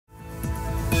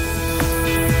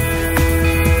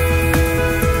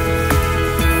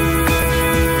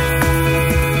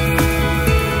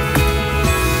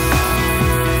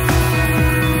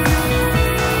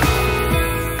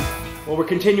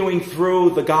continuing through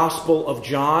the Gospel of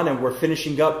John, and we're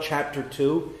finishing up chapter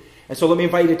 2. And so let me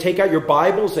invite you to take out your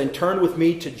Bibles and turn with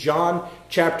me to John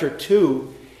chapter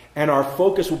 2, and our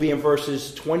focus will be in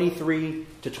verses 23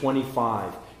 to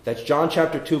 25. That's John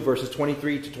chapter 2, verses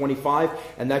 23 to 25,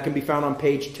 and that can be found on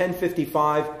page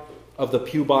 1055 of the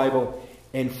Pew Bible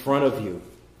in front of you.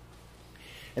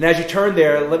 And as you turn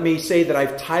there, let me say that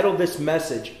I've titled this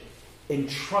message,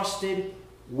 Entrusted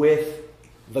with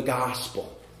the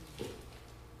Gospel.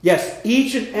 Yes,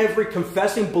 each and every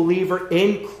confessing believer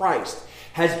in Christ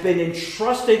has been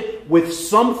entrusted with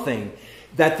something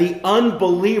that the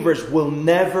unbelievers will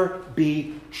never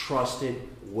be trusted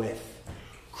with.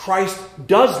 Christ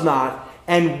does not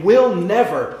and will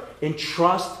never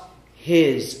entrust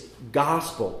his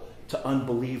gospel to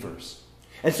unbelievers.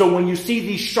 And so when you see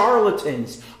these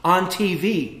charlatans on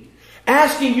TV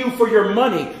asking you for your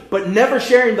money, but never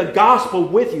sharing the gospel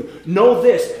with you, know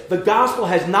this: the gospel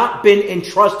has not been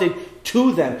entrusted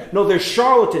to them. No, they're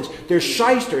charlatans, they're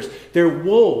shysters, they're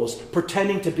wolves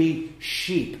pretending to be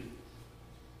sheep.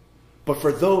 But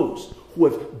for those who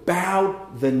have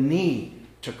bowed the knee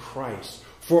to Christ,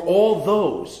 for all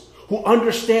those who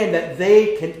understand that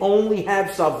they can only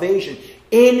have salvation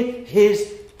in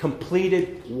his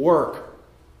completed work,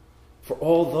 for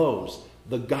all those,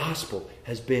 the gospel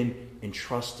has been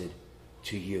entrusted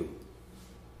to you.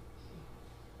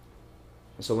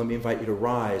 And so let me invite you to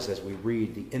rise as we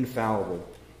read the infallible,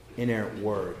 inerrant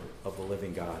word of the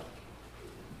living God.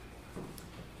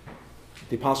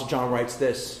 The Apostle John writes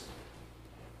this: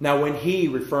 Now when he,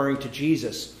 referring to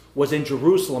Jesus, was in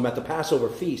Jerusalem at the Passover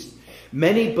feast,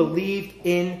 many believed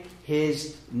in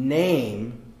his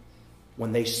name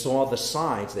when they saw the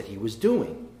signs that he was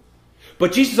doing.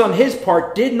 But Jesus on his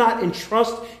part did not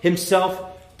entrust himself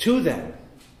to them,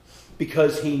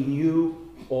 because he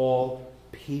knew all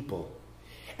people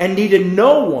and needed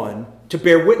no one to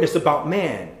bear witness about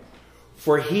man,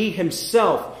 for he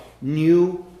himself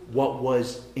knew what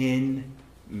was in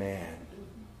man.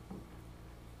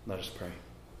 Let us pray.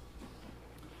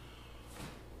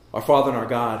 Our Father and our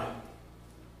God,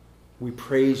 we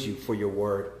praise you for your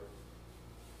word.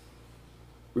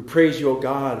 We praise you, O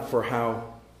God, for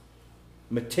how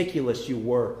meticulous you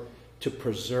were to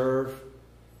preserve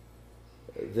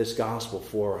this gospel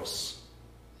for us.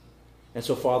 And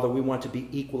so, Father, we want to be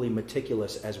equally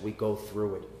meticulous as we go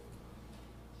through it.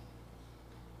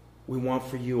 We want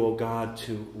for you, O God,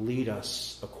 to lead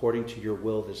us according to your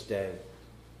will this day.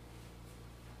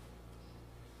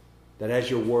 That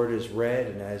as your word is read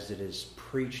and as it is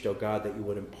preached, O God, that you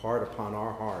would impart upon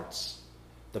our hearts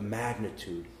the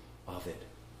magnitude of it.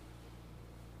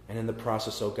 And in the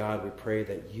process, O God, we pray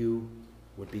that you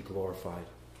would be glorified.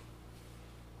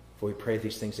 For we pray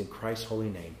these things in Christ's holy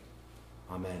name.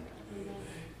 Amen. Amen.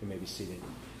 You may be seated.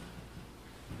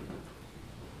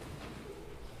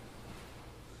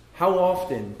 How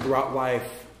often throughout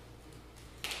life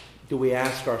do we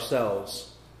ask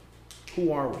ourselves,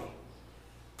 who are we?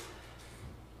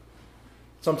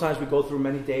 Sometimes we go through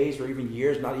many days or even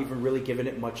years not even really giving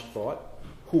it much thought.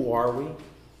 Who are we?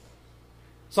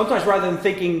 Sometimes rather than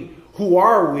thinking, who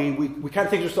are we kind of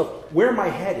think to ourselves, where am I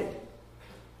headed?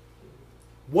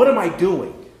 What am I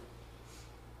doing?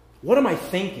 What am I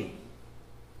thinking?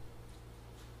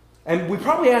 And we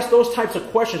probably ask those types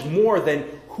of questions more than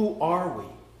who are we?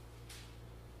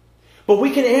 But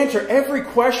we can answer every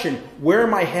question. Where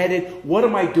am I headed? What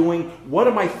am I doing? What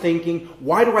am I thinking?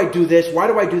 Why do I do this? Why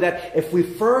do I do that? If we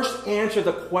first answer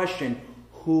the question,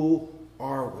 who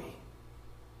are we?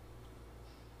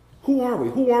 Who are we?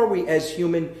 Who are we as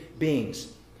human beings?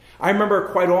 I remember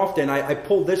quite often, I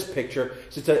pulled this picture.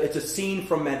 It's a scene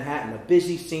from Manhattan, a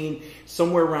busy scene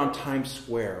somewhere around Times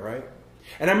Square, right?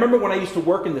 And I remember when I used to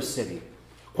work in the city,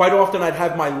 quite often I'd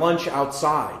have my lunch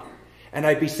outside. And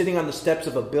I'd be sitting on the steps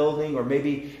of a building or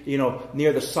maybe,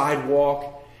 near the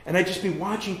sidewalk. And I'd just be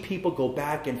watching people go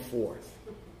back and forth,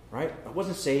 right? I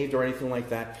wasn't saved or anything like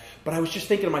that. But I was just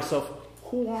thinking to myself,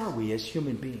 who are we as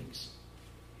human beings?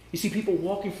 You see people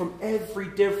walking from every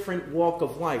different walk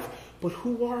of life. But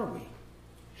who are we?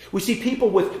 We see people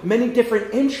with many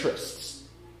different interests.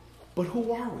 But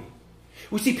who are we?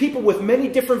 We see people with many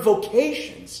different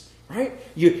vocations. Right?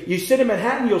 You sit in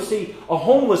Manhattan, you'll see a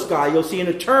homeless guy, you'll see an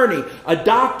attorney, a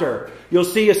doctor, you'll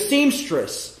see a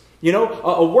seamstress,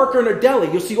 a worker in a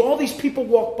deli. You'll see all these people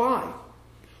walk by.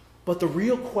 But the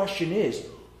real question is,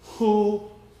 who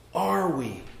are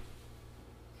we?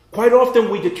 Quite often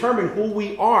we determine who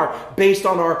we are based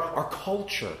on our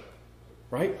culture,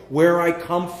 right? Where I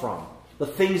come from, the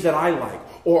things that I like,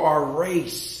 or our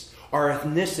race, our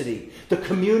ethnicity, the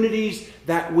communities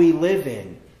that we live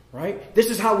in. Right? This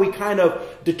is how we kind of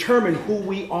determine who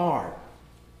we are.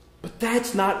 But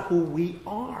that's not who we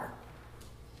are.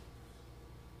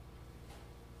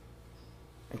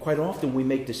 And quite often we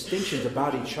make distinctions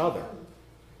about each other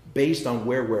based on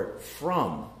where we're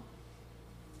from,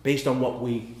 based on what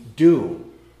we do,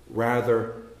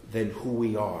 rather than who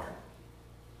we are.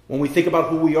 When we think about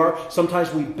who we are,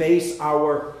 sometimes we base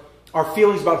our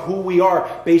feelings about who we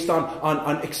are based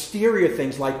on exterior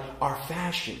things like our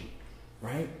fashion,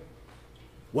 right?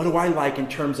 What do I like in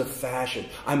terms of fashion?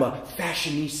 I'm a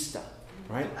fashionista,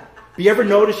 right? Have you ever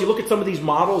noticed, you look at some of these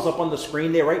models up on the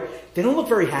screen there, right? They don't look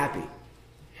very happy.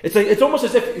 It's almost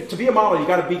as if to be a model, you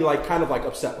got to be like kind of like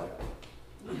upset, like,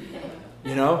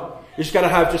 you know? You just got to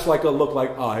have just like a look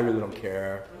like, oh, I really don't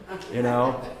care. You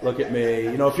know, look at me.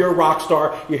 You know, if you're a rock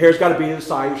star, your hair's got to be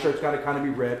inside, your shirt's got to kind of be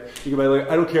ripped. You can be like,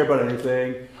 I don't care about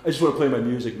anything. I just want to play my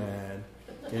music, man.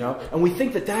 You know, and we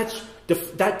think that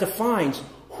that defines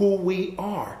who we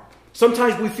are.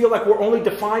 Sometimes we feel like we're only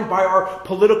defined by our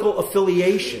political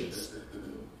affiliations.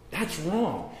 That's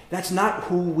wrong. That's not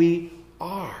who we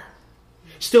are.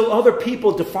 Still, other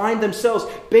people define themselves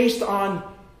based on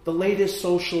the latest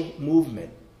social movement.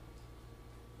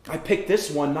 I picked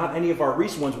this one, not any of our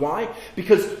recent ones. Why?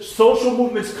 Because social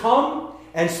movements come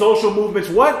and social movements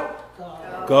what?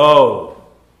 Go.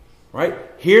 Right?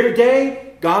 Here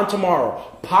today, gone tomorrow.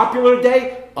 Popular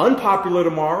today, unpopular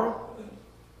tomorrow.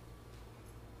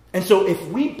 And so if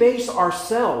we base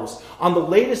ourselves on the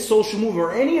latest social movement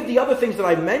or any of the other things that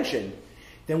I mentioned,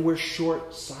 then we're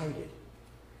short-sighted.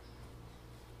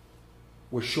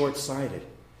 We're short-sighted.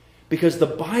 Because the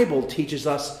Bible teaches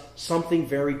us something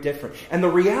very different. And the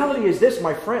reality is this,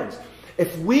 my friends.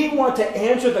 If we want to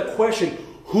answer the question,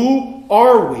 who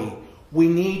are we? We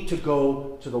need to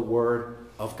go to the Word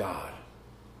of God.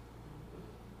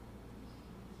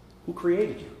 Who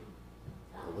created you?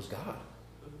 It was God.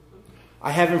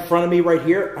 I have in front of me right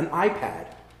here an iPad.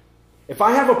 If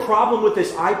I have a problem with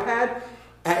this iPad,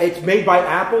 it's made by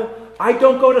Apple, I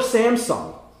don't go to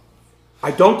Samsung.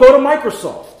 I don't go to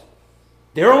Microsoft.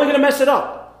 They're only going to mess it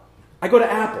up. I go to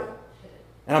Apple.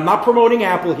 And I'm not promoting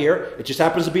Apple here. It just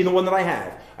happens to be the one that I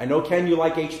have. I know, Ken, you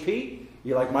like HP.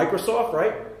 You like Microsoft,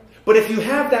 right? But if you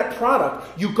have that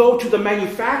product, you go to the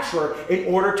manufacturer in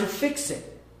order to fix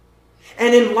it.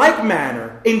 And in like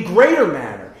manner, in greater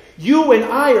manner, you and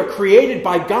I are created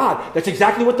by God. That's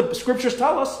exactly what the scriptures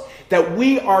tell us. That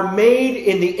we are made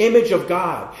in the image of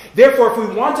God. Therefore, if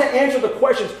we want to answer the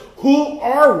questions, who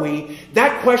are we?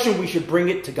 That question, we should bring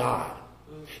it to God.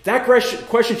 That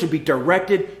question should be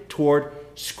directed toward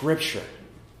Scripture.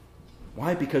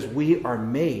 Why? Because we are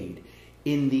made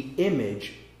in the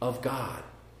image of God.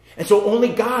 And so only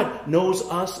God knows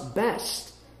us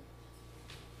best.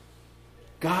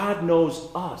 God knows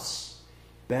us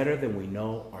better than we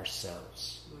know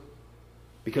ourselves.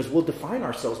 Because we'll define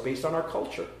ourselves based on our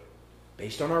culture,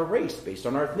 based on our race, based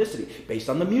on our ethnicity, based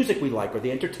on the music we like or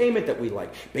the entertainment that we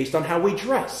like, based on how we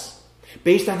dress,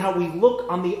 based on how we look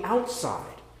on the outside.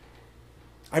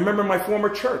 I remember my former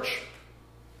church.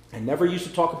 I never used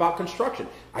to talk about construction.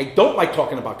 I don't like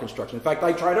talking about construction. In fact,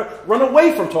 I try to run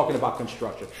away from talking about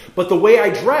construction. But the way I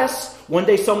dress, one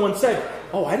day someone said,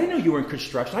 oh, I didn't know you were in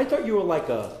construction. I thought you were like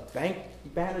a bank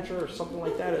manager or something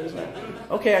like that. Isn't it?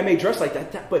 Okay, I may dress like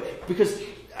that. But because,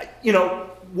 you know,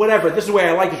 whatever. This is the way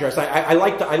I like to dress. I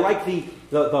like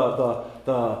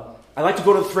to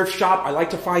go to the thrift shop. I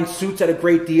like to find suits at a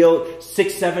great deal,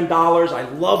 $6, $7. I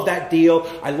love that deal.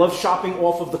 I love shopping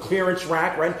off of the clearance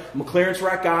rack, right? I'm a clearance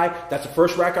rack guy. That's the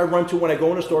first rack I run to when I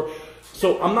go in a store.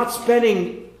 So I'm not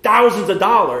spending thousands of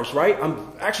dollars, right?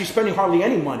 I'm actually spending hardly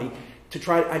any money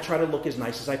I try to look as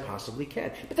nice as I possibly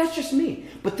can. But that's just me.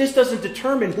 But this doesn't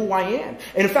determine who I am.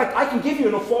 And in fact, I can give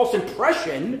you a false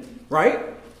impression, right?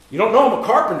 You don't know I'm a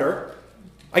carpenter.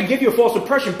 I can give you a false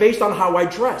impression based on how I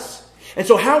dress. And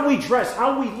so how we dress,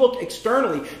 how we look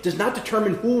externally, does not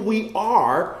determine who we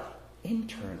are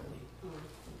internally.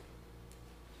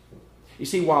 You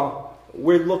see, while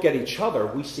we look at each other,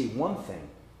 we see one thing.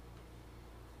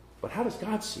 But how does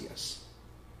God see us?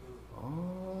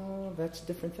 Oh, that's a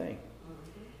different thing.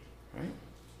 Right?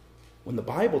 When the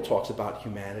Bible talks about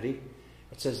humanity,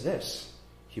 it says this.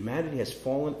 Humanity has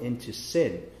fallen into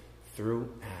sin through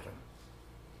Adam.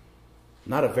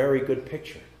 Not a very good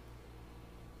picture.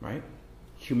 Right?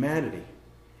 Humanity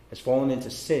has fallen into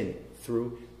sin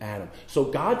through Adam. So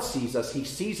God sees us. He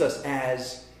sees us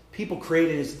as people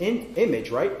created in His image,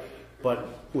 right? But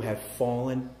who have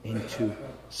fallen into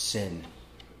sin.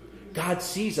 God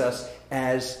sees us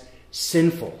as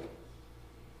sinful.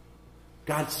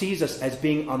 God sees us as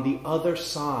being on the other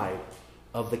side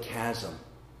of the chasm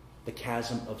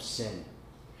of sin.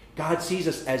 God sees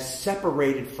us as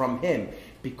separated from Him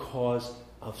because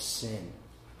of sin.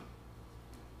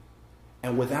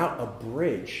 And without a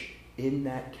bridge in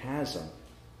that chasm,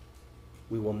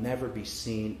 we will never be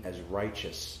seen as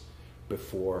righteous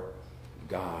before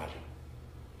God.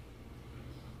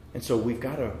 And so we've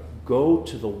got to go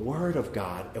to the Word of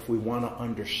God if we want to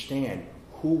understand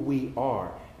who we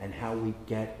are and how we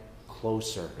get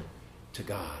closer to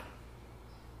God.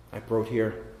 I wrote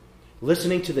here,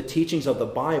 listening to the teachings of the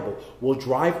Bible will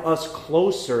drive us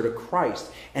closer to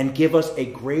Christ and give us a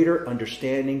greater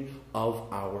understanding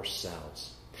of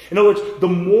ourselves. In other words, the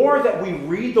more that we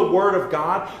read the Word of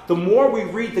God, the more we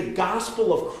read the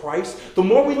gospel of Christ, the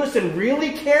more we listen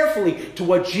really carefully to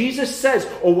what Jesus says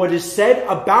or what is said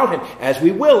about him, as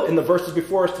we will in the verses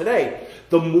before us today,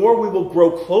 the more we will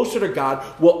grow closer to God,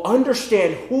 we'll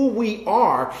understand who we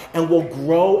are, and will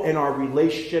grow in our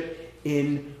relationship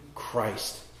in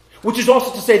Christ. Which is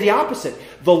also to say the opposite.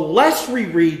 The less we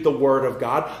read the Word of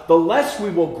God, the less we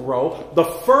will grow, the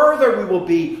further we will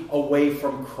be away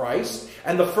from Christ,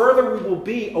 and the further we will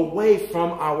be away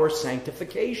from our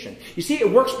sanctification. You see, it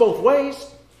works both ways.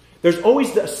 There's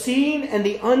always the seen and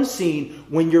the unseen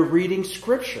when you're reading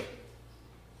Scripture.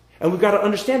 And we've got to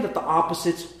understand that the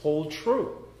opposites hold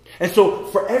true. And so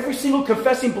for every single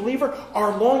confessing believer,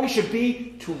 our longing should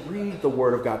be to read the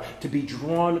Word of God, to be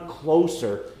drawn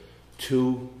closer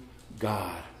to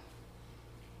God.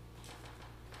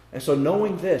 And so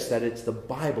knowing this, that it's the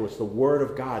Bible, it's the Word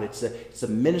of God, it's the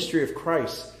ministry of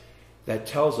Christ that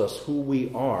tells us who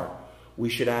we are, we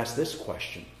should ask this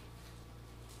question.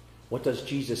 What does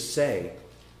Jesus say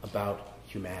about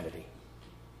humanity?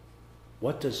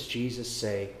 What does Jesus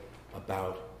say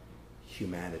about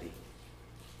humanity?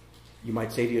 You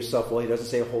might say to yourself, well, he doesn't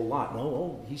say a whole lot.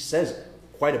 No, he says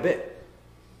quite a bit.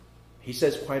 He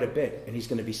says quite a bit, and he's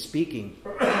going to be speaking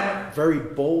very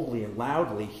boldly and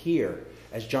loudly here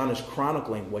as John is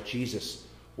chronicling what Jesus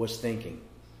was thinking.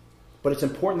 But it's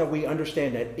important that we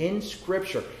understand that in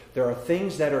Scripture, there are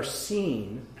things that are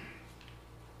seen,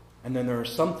 and then there are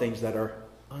some things that are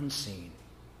unseen.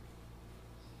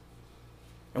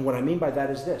 And what I mean by that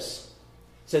is this.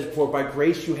 It says, for by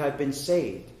grace you have been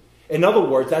saved. In other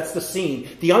words, that's the seen.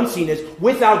 The unseen is,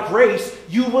 without grace,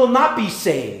 you will not be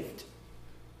saved.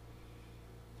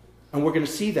 And we're going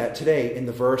to see that today in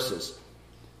the verses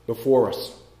before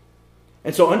us.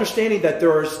 And so understanding that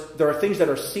there are things that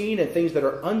are seen and things that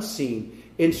are unseen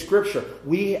in Scripture,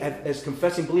 we as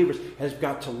confessing believers have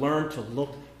got to learn to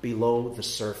look below the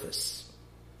surface.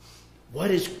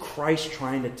 What is Christ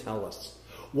trying to tell us?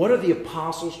 What are the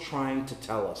apostles trying to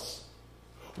tell us?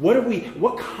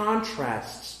 What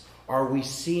contrasts are we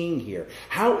seeing here?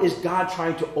 How is God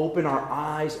trying to open our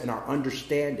eyes and our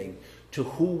understanding to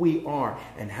who we are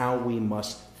and how we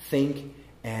must think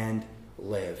and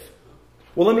live?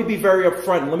 Well, let me be very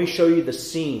upfront and let me show you the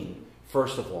scene,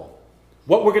 first of all.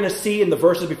 What we're going to see in the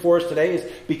verses before us today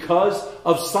is because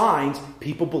of signs,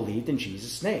 people believed in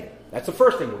Jesus' name. That's the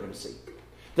first thing we're going to see.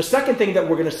 The second thing that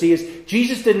we're going to see is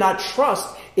Jesus did not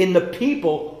trust in the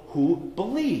people who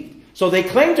believed. So they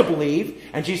claim to believe,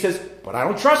 and Jesus says, but I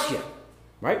don't trust you.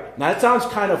 Right? Now that sounds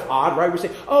kind of odd, right? We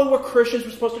say, oh, we're Christians,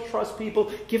 we're supposed to trust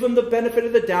people, give them the benefit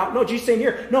of the doubt. No, Jesus is saying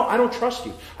here, no, I don't trust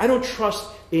you. I don't trust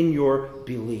in your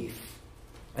belief.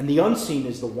 And the unseen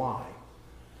is the why.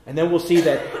 And then we'll see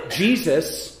that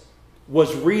Jesus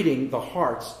was reading the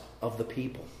hearts of the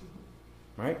people.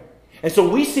 Right? And so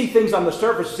we see things on the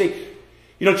surface. We say,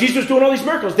 Jesus was doing all these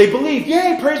miracles. They believed.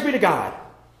 Yay, praise be to God.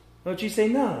 No, Jesus say,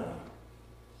 no.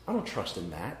 I don't trust in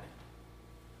that.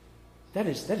 That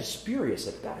is spurious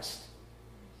at best.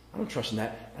 I don't trust in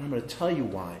that. And I'm going to tell you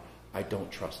why I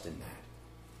don't trust in that.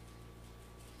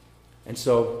 And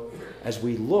so, as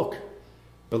we look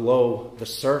below the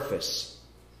surface,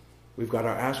 we've got to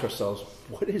ask ourselves,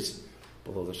 what is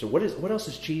below the surface? What else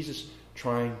is Jesus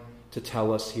trying to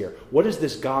tell us here? What is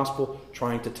this gospel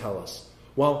trying to tell us?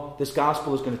 Well, this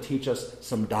gospel is going to teach us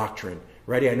some doctrine.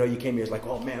 Ready? I know you came here like,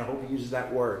 oh man, I hope he uses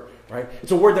that word. Right?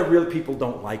 It's a word that really people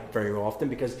don't like very often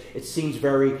because it seems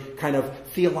very kind of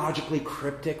theologically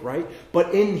cryptic, right?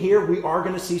 But in here we are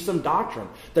going to see some doctrine.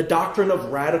 The doctrine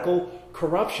of radical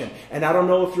corruption. And I don't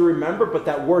know if you remember, but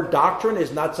that word doctrine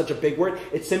is not such a big word.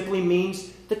 It simply means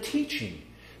the teaching.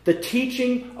 The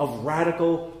teaching of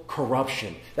radical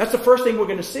corruption. That's the first thing we're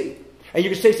going to see. And you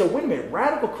can say, so wait a minute,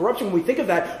 radical corruption, when we think of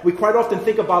that, we quite often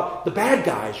think about the bad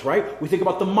guys, right? We think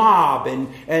about the mob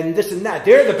and this and that.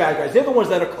 They're the bad guys. They're the ones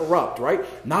that are corrupt, right?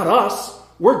 Not us.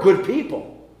 We're good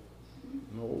people.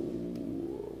 No,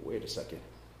 wait a second.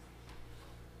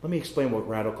 Let me explain what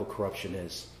radical corruption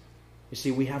is. You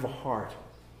see, we have a heart.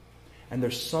 And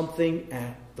there's something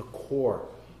at the core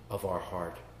of our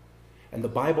heart. And the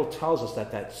Bible tells us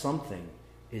that something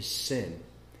is sin.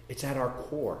 It's at our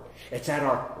core. It's at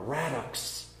our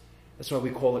radix. That's why we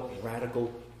call it radical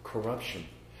corruption.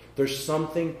 There's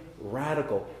something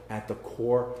radical at the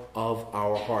core of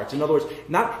our hearts. In other words,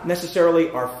 not necessarily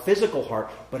our physical heart,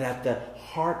 but at the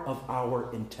heart of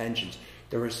our intentions.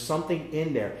 There is something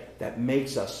in there that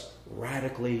makes us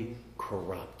radically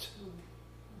corrupt.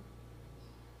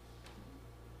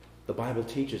 The Bible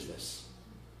teaches this.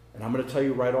 And I'm going to tell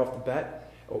you right off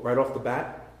the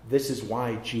bat, this is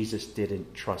why Jesus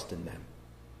didn't trust in them.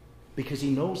 Because he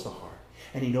knows the heart.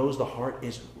 And he knows the heart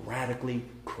is radically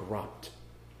corrupt.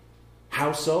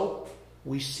 How so?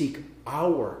 We seek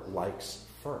our likes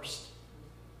first.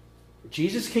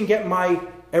 Jesus can get my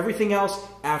everything else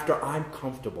after I'm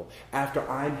comfortable, after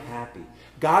I'm happy.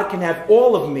 God can have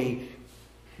all of me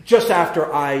just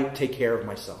after I take care of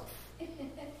myself.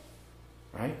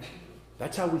 Right?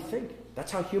 That's how we think.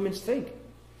 That's how humans think.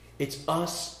 It's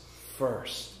us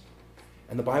first.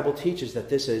 And the Bible teaches that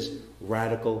this is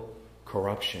radical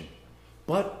corruption.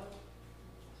 But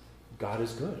God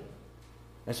is good.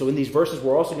 And so in these verses,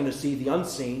 we're also going to see the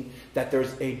unseen, that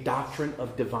there's a doctrine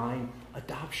of divine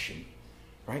adoption.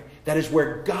 Right? That is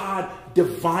where God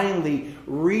divinely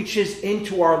reaches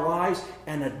into our lives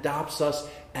and adopts us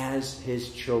as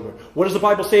his children. What does the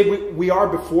Bible say we are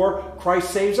before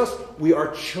Christ saves us? We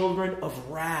are children of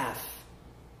wrath.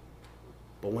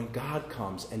 But when God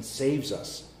comes and saves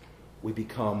us, we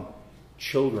become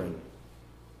children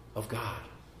of God.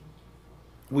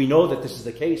 We know that this is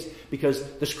the case because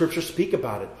the scriptures speak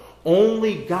about it.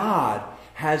 Only God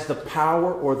has the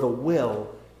power or the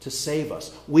will to save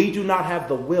us. We do not have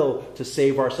the will to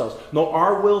save ourselves. No,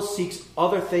 our will seeks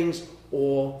other things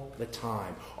all the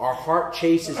time. Our heart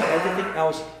chases everything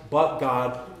else but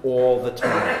God all the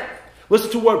time.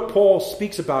 Listen to what Paul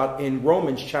speaks about in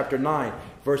Romans chapter 9,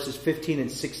 verses 15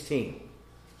 and 16.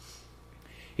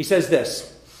 He says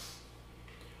this.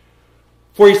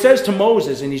 For he says to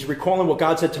Moses, and he's recalling what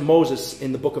God said to Moses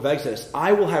in the book of Exodus,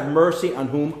 I will have mercy on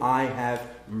whom I have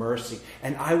mercy,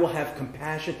 and I will have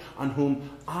compassion on whom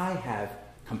I have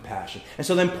compassion. And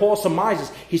so then Paul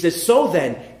surmises, he says, so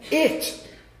then,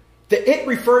 the it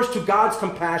refers to God's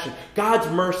compassion, God's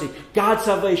mercy, God's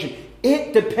salvation.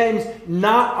 It depends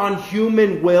not on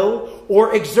human will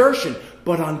or exertion,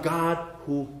 but on God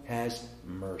who has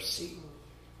mercy.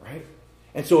 Right?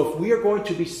 And so if we are going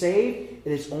to be saved,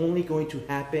 it is only going to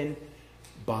happen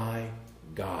by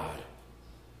God.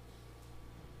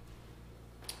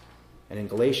 And in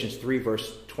Galatians 3,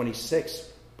 verse 26,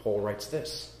 Paul writes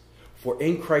this. For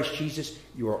in Christ Jesus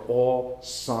you are all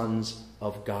sons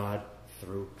of God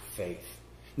through faith.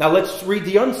 Now let's read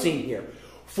the unseen here.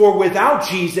 For without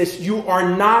Jesus you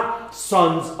are not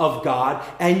sons of God,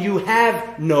 and you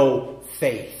have no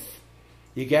faith.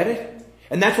 You get it?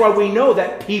 And that's why we know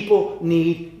that people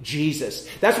need Jesus.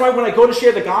 That's why when I go to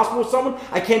share the gospel with someone,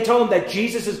 I can't tell them that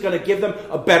Jesus is going to give them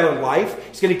a better life.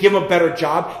 He's going to give them a better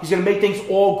job. He's going to make things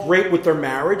all great with their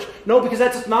marriage. No, because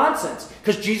that's nonsense.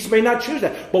 Because Jesus may not choose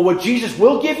that. But what Jesus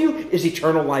will give you is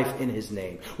eternal life in his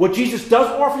name. What Jesus does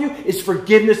offer you is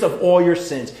forgiveness of all your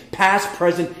sins, past,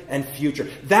 present, and future.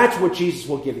 That's what Jesus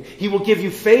will give you. He will give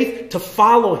you faith to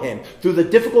follow him through the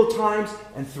difficult times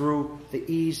and through the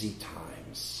easy times.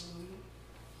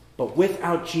 But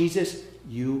without Jesus,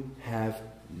 you have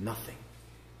nothing.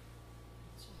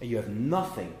 And you have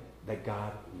nothing that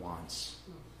God wants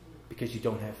because you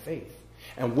don't have faith.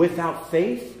 And without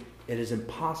faith, it is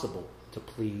impossible to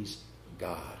please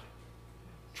God.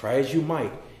 Try as you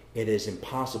might, it is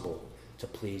impossible to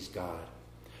please God.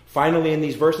 Finally, in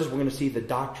these verses, we're going to see the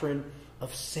doctrine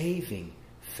of saving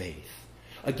faith.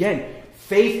 Again,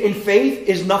 faith in faith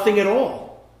is nothing at all.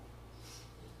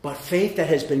 But faith that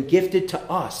has been gifted to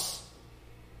us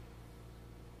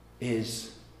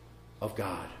is of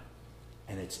God.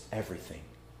 And it's everything.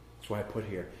 That's why I put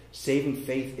here, saving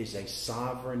faith is a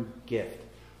sovereign gift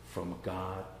from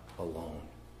God alone.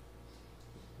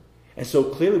 And so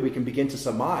clearly we can begin to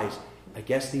surmise, I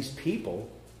guess these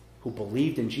people who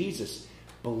believed in Jesus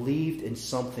believed in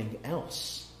something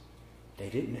else. They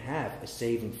didn't have a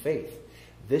saving faith.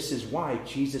 This is why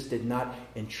Jesus did not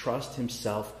entrust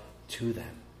himself to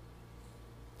them.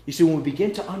 You see, when we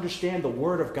begin to understand the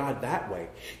Word of God that way,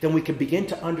 then we can begin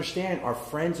to understand our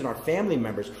friends and our family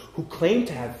members who claim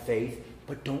to have faith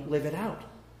but don't live it out.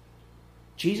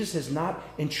 Jesus has not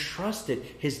entrusted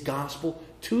his gospel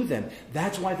to them.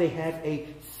 That's why they have a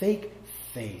fake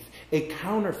faith, a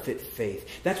counterfeit faith.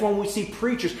 That's why when we see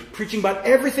preachers preaching about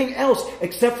everything else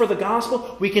except for the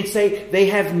gospel, we can say they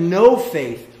have no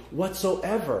faith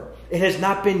whatsoever. It has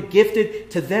not been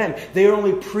gifted to them. They are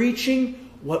only preaching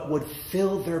what would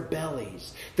fill their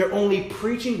bellies. They're only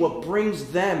preaching what brings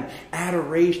them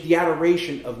adoration, the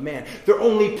adoration of man. They're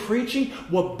only preaching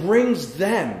what brings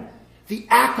them the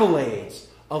accolades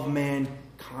of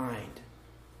mankind.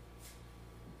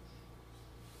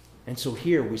 And so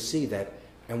here we see that,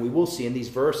 and we will see in these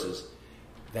verses,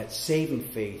 that saving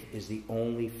faith is the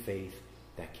only faith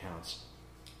that counts.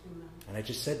 Amen. And I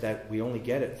just said that we only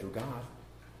get it through God.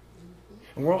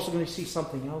 And we're also going to see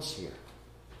something else here.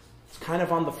 It's kind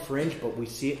of on the fringe, but we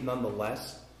see it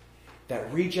nonetheless.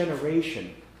 That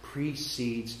regeneration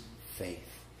precedes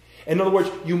faith. In other words,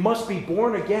 you must be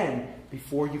born again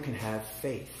before you can have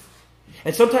faith.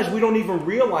 And sometimes we don't even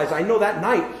realize. I know that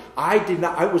night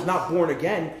I was not born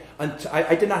again.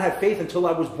 I did not have faith until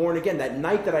I was born again. That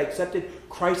night that I accepted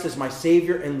Christ as my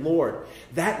Savior and Lord.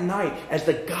 That night, as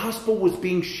the gospel was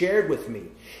being shared with me,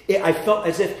 I felt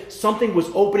as if something was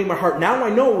opening my heart. Now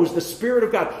I know it was the Spirit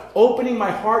of God opening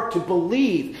my heart to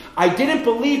believe. I didn't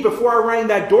believe before I rang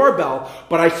that doorbell,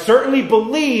 but I certainly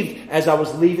believed as I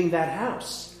was leaving that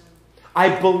house.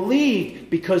 I believed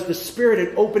because the Spirit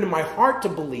had opened my heart to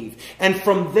believe. And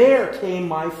from there came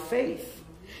my faith.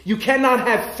 You cannot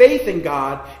have faith in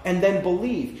God and then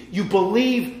believe. You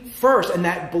believe first, and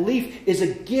that belief is a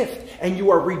gift, and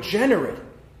you are regenerate.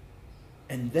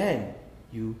 And then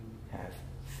you have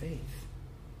faith.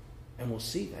 And we'll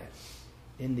see that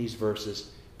in these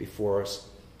verses before us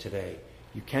today.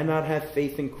 You cannot have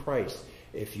faith in Christ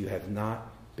if you have not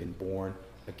been born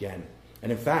again.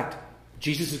 And in fact,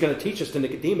 Jesus is going to teach us to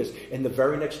Nicodemus in the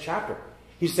very next chapter.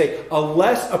 He says,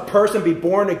 unless a person be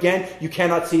born again, you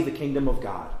cannot see the kingdom of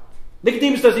God.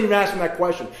 Nicodemus doesn't even ask him that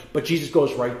question, but Jesus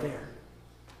goes right there.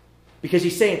 Because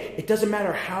he's saying, it doesn't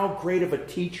matter how great of a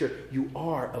teacher you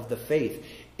are of the faith.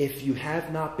 If you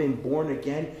have not been born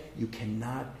again, you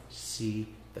cannot see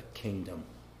the kingdom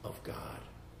of God.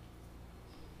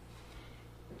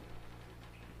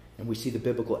 And we see the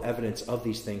biblical evidence of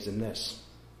these things in this.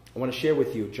 I want to share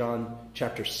with you John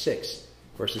chapter 6,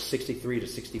 verses 63 to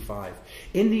 65.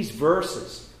 In these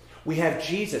verses, we have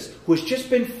Jesus who's just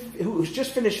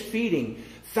finished feeding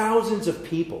thousands of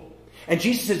people. And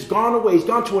Jesus has gone away. He's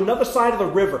gone to another side of the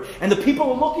river. And the people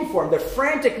are looking for him. They're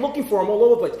frantic looking for him all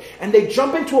over the place. And they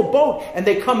jump into a boat and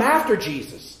they come after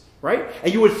Jesus. Right?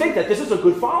 And you would think that this is a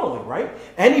good following, right?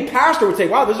 Any pastor would say,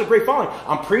 wow, this is a great following.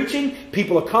 I'm preaching.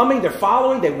 People are coming. They're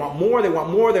following. They want more. They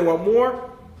want more. They want more.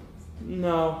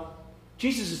 No.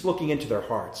 Jesus is looking into their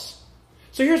hearts.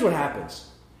 So here's what happens.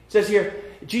 It says here,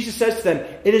 Jesus says to them,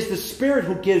 it is the Spirit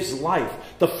who gives life.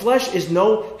 The flesh is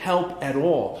no help at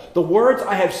all. The words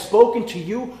I have spoken to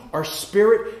you are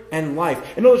spirit and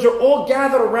life. In other words, they're all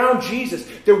gathered around Jesus.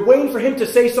 They're waiting for him to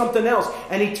say something else.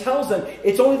 And he tells them,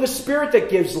 it's only the Spirit that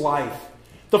gives life.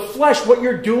 The flesh, what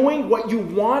you're doing, what you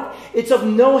want, it's of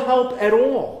no help at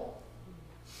all.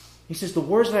 He says, the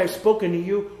words that I have spoken to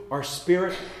you are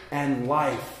spirit and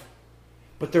life.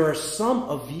 But there are some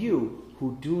of you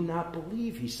who do not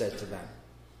believe, he said to them.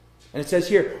 And it says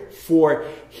here, for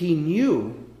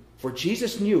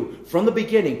Jesus knew from the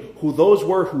beginning who those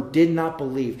were who did not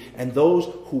believe and those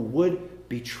who would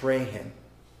betray him.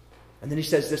 And then he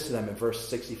says this to them in verse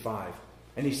 65.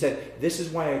 And he said, this is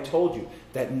why I told you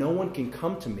that no one can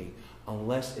come to me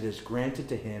unless it is granted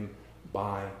to him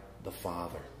by the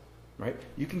Father. Right?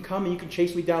 You can come and you can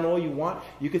chase me down all you want.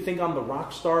 You can think I'm the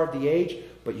rock star of the age.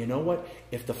 But you know what?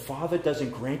 If the Father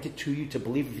doesn't grant it to you to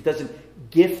believe, if he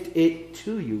doesn't gift it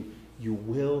to you, you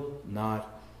will not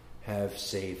have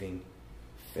saving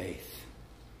faith.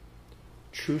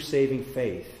 True saving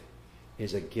faith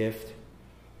is a gift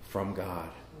from God.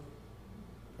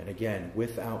 And again,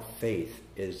 without faith,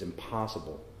 it is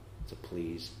impossible to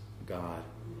please God.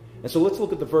 And so let's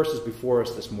look at the verses before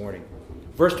us this morning.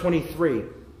 Verse 23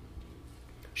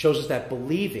 shows us that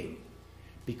believing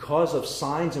because of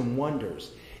signs and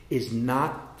wonders is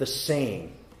not the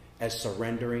same as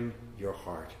surrendering your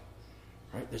heart.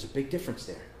 Right? There's a big difference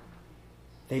there.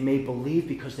 They may believe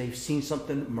because they've seen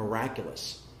something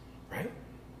miraculous, right?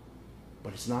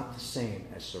 But it's not the same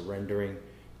as surrendering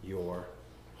your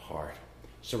heart.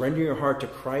 Surrendering your heart to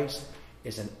Christ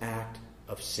is an act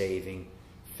of saving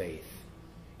faith.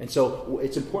 And so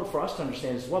it's important for us to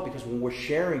understand as well, because when we're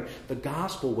sharing the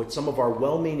gospel with some of our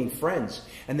well-meaning friends,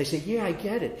 and they say, yeah, I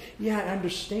get it. Yeah, I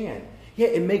understand. Yeah,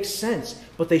 it makes sense.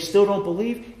 But they still don't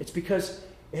believe, it's because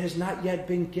it has not yet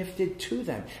been gifted to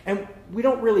them. And we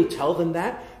don't really tell them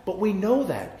that, but we know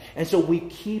that. And so we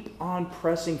keep on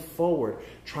pressing forward,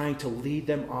 trying to lead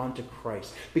them on to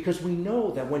Christ. Because we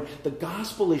know that when the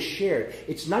gospel is shared,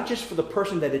 it's not just for the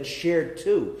person that it's shared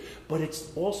to, but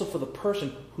it's also for the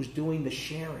person who's doing the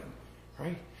sharing,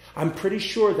 right? I'm pretty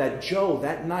sure that Joe,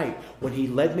 that night, when he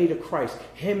led me to Christ,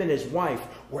 him and his wife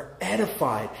were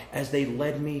edified as they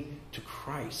led me to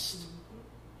Christ.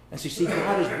 And so you see,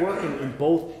 God is working in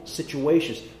both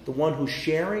situations. The one who's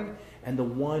sharing and the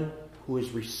one who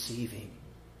is receiving.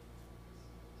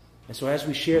 And so as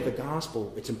we share the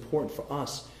gospel, it's important for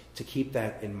us to keep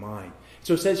that in mind.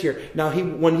 So it says here, now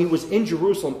when he was in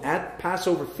Jerusalem at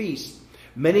Passover feast,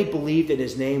 many believed in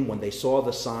his name when they saw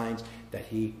the signs that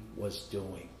he was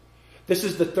doing. This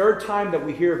is the third time that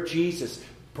we hear of Jesus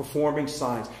performing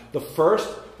signs. The first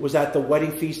was at the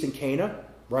wedding feast in Cana,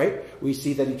 right? We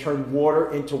see that he turned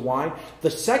water into wine.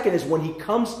 The second is when he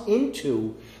comes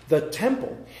into the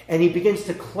temple and he begins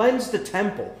to cleanse the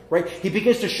temple, right? He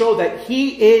begins to show that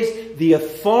he is the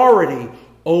authority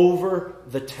over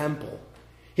the temple.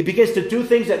 He begins to do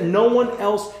things that no one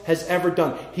else has ever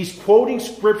done. He's quoting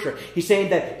scripture. He's saying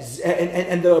that,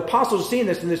 and the apostles are seeing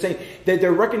this, and they're saying that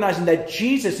they're recognizing that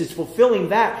Jesus is fulfilling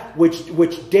that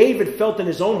which David felt in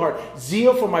his own heart.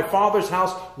 Zeal for my Father's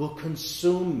house will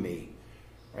consume me.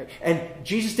 Right? And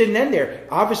Jesus didn't end there.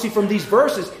 Obviously, from these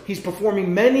verses, he's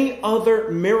performing many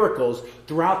other miracles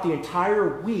throughout the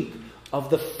entire week of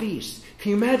the feast. Can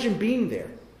you imagine being there?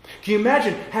 Can you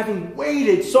imagine having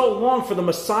waited so long for the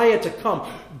Messiah to come,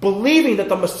 believing that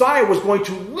the Messiah was going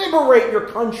to liberate your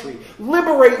country,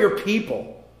 liberate your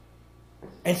people,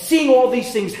 and seeing all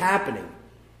these things happening?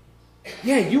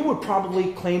 Yeah, you would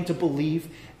probably claim to believe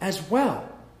as well.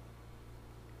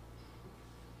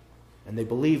 And they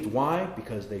believed. Why?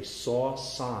 Because they saw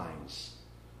signs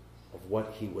of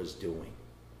what he was doing.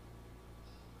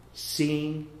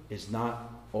 Seeing is not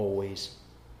always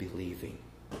believing.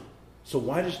 So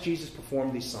why does Jesus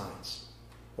perform these signs?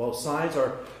 Well, signs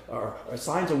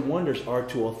signs and wonders are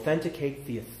to authenticate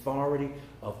the authority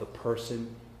of the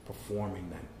person performing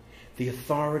them. The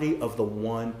authority of the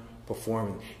one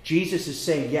performing them. Jesus is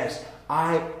saying, yes,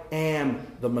 I am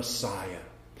the Messiah.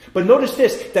 But notice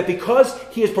this, that because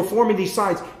he is performing these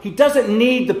signs, he doesn't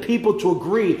need the people to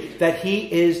agree that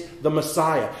he is the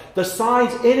Messiah. The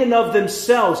signs in and of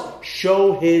themselves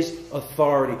show his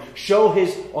authority, show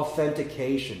his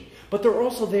authentication. But they're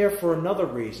also there for another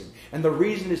reason. And the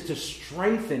reason is to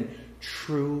strengthen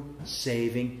true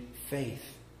saving faith.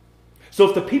 So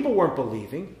if the people weren't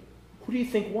believing, who do you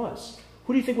think was?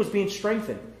 Who do you think was being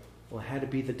strengthened? Well, it had to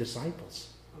be the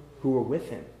disciples who were with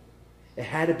him. It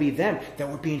had to be them that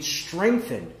were being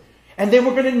strengthened. And they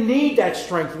were going to need that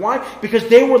strength. Why? Because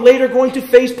they were later going to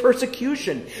face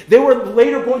persecution. They were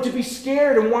later going to be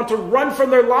scared and want to run from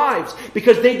their lives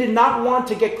because they did not want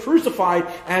to get crucified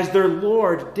as their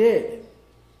Lord did.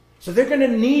 So they're going to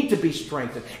need to be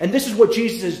strengthened. And this is what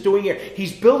Jesus is doing here.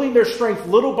 He's building their strength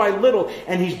little by little,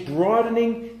 and he's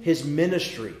broadening his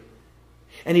ministry.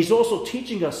 And he's also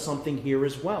teaching us something here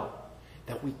as well,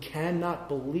 that we cannot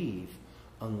believe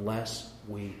unless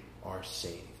we are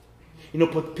saved. You know,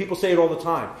 people say it all the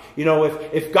time. You know,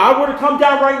 if God were to come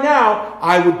down right now,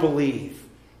 I would believe.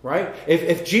 Right?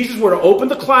 If Jesus were to open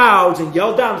the clouds and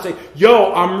yell down and say,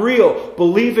 yo, I'm real,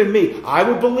 believe in me, I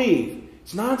would believe.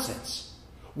 It's nonsense.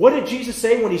 What did Jesus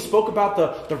say when he spoke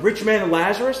about the rich man and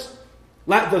Lazarus?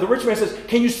 The rich man says,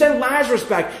 can you send Lazarus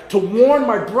back to warn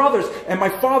my brothers and my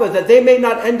father that they may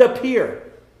not end up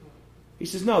here? He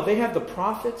says, no, they have the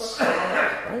prophets.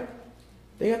 Right?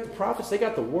 They have the prophets. They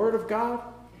got the word of God.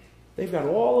 They've got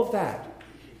all of that.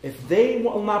 If they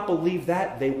will not believe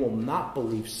that, they will not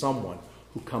believe someone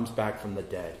who comes back from the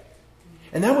dead.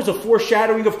 And that was a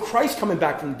foreshadowing of Christ coming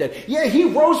back from the dead. Yeah, he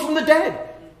rose from the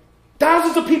dead.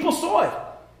 Thousands of people saw it.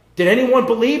 Did anyone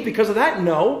believe because of that?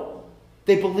 No.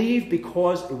 They believed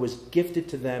because it was gifted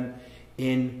to them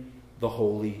in the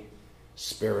Holy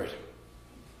Spirit.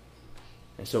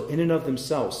 And so in and of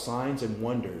themselves, signs and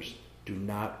wonders do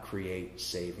not create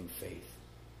saving faith.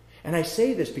 And I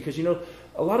say this because, you know,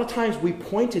 a lot of times we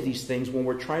point to these things when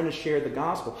we're trying to share the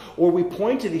gospel, or we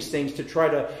point to these things to try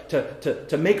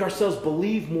to make ourselves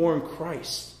believe more in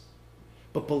Christ.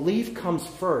 But belief comes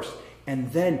first,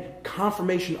 and then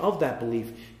confirmation of that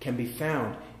belief can be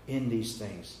found in these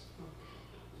things.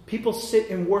 People sit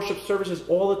in worship services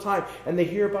all the time, and they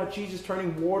hear about Jesus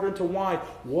turning water into wine,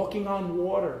 walking on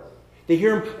water. They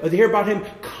hear about him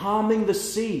calming the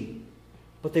sea.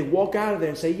 But they walk out of there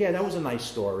and say, yeah, that was a nice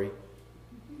story.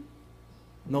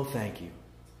 No, thank you.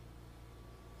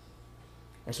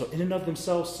 And so in and of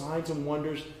themselves, signs and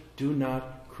wonders do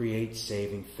not create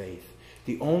saving faith.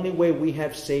 The only way we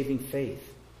have saving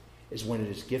faith is when it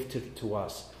is gifted to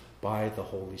us by the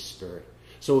Holy Spirit.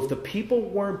 So if the people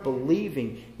weren't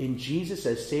believing in Jesus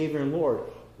as Savior and Lord,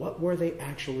 what were they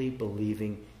actually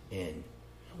believing in?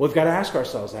 Well, we've got to ask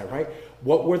ourselves that, right?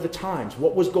 What were the times?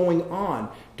 What was going on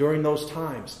during those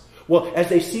times? Well, as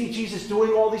they see Jesus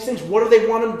doing all these things, what do they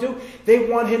want him to do? They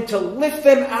want him to lift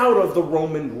them out of the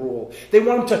Roman rule. They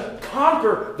want him to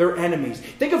conquer their enemies.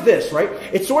 Think of this, right?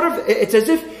 It's as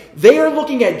if they are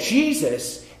looking at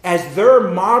Jesus as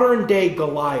their modern day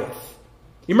Goliath.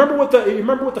 You remember what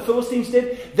the Philistines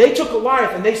did? They took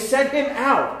Goliath and they sent him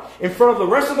out in front of the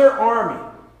rest of their army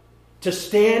to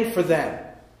stand for them.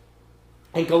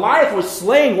 And Goliath was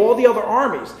slaying all the other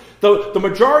armies. The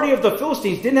majority of the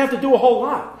Philistines didn't have to do a whole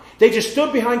lot. They just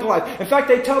stood behind Goliath. In fact,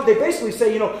 they basically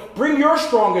say, bring your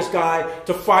strongest guy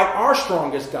to fight our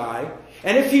strongest guy.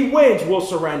 And if he wins, we'll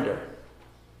surrender.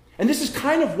 And this is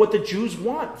kind of what the Jews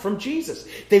want from Jesus.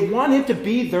 They want him to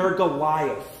be their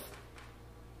Goliath.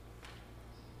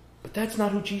 But that's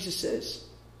not who Jesus is.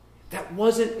 That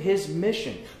wasn't his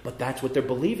mission. But that's what they're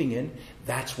believing in.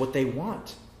 That's what they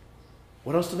want.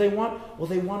 What else do they want? Well,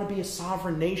 they want to be a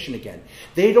sovereign nation again.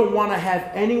 They don't want to have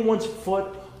anyone's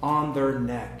foot on their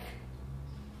neck.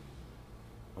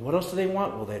 And what else do they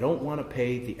want? Well, they don't want to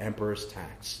pay the emperor's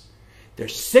tax. They're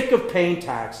sick of paying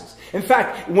taxes. In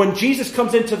fact, when Jesus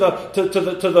comes into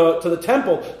the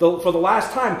temple for the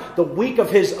last time, the week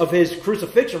of his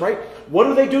crucifixion, right? What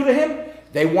do they do to him?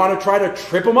 They want to try to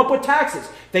trip him up with taxes.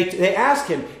 They ask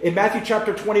him in Matthew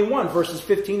chapter 21, verses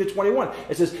 15 to 21.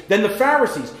 It says, then the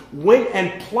Pharisees went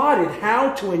and plotted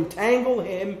how to entangle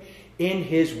him in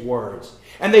his words.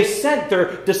 And they sent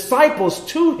their disciples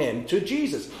to him, to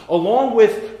Jesus, along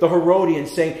with the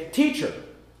Herodians, saying, Teacher,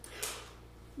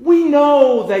 we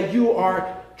know that you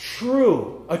are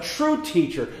a true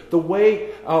teacher,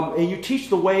 and you teach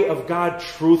the way of God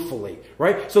truthfully,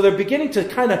 right? So they're beginning to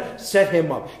kind of set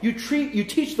him up. You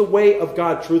teach the way of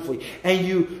God truthfully, and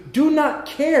you do not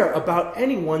care about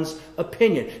anyone's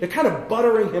opinion. They're kind of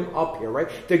buttering him up here, right?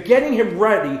 They're getting him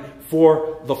ready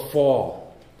for the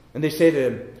fall. And they say to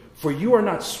him, for you are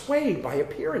not swayed by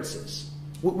appearances.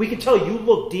 We can tell you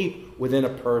look deep within a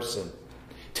person.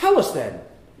 Tell us then,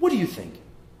 what do you think?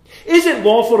 Is it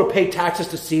lawful to pay taxes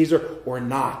to Caesar or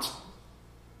not?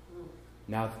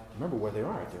 Now, remember where they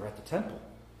are. They're at the temple.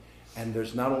 And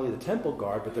there's not only the temple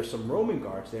guard, but there's some Roman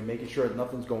guards there making sure that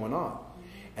nothing's going on.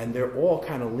 And they're all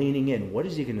kind of leaning in. What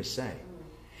is he going to say?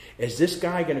 Is this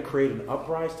guy going to create an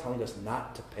uprising telling us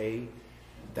not to pay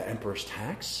the emperor's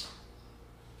tax?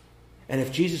 And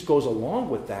if Jesus goes along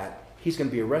with that, he's going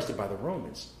to be arrested by the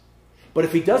Romans. But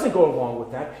if he doesn't go along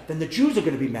with that, then the Jews are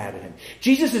going to be mad at him.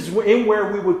 Jesus is in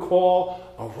where we would call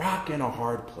a rock and a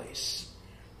hard place,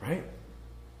 right?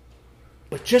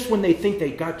 But just when they think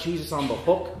they got Jesus on the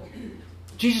hook,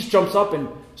 Jesus jumps up and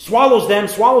swallows them,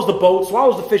 swallows the boat,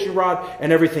 swallows the fishing rod,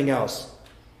 and everything else.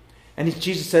 And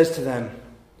Jesus says to them,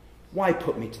 why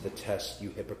put me to the test, you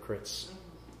hypocrites?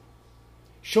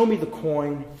 Show me the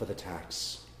coin for the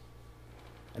tax.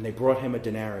 And they brought him a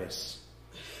denarius.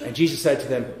 And Jesus said to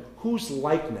them, whose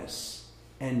likeness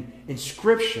and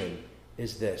inscription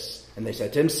is this? And they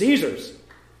said to him, Caesar's.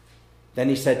 Then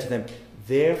he said to them,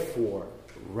 therefore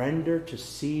render to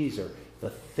Caesar the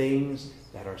things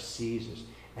that are Caesar's,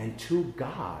 and to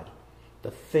God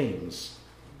the things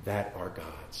that are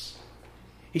God's.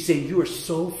 He's saying you are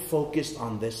so focused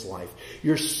on this life.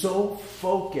 You're so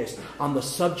focused on the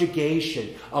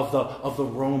subjugation of the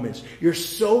Romans. You're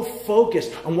so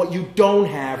focused on what you don't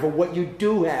have or what you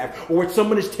do have or what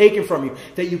someone has taken from you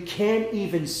that you can't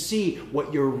even see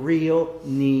what your real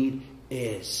need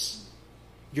is.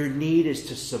 Your need is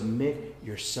to submit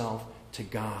yourself to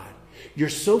God. You're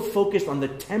so focused on the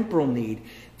temporal need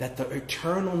that the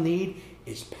eternal need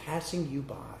is passing you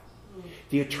by.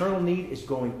 The eternal need is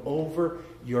going over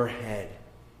your head.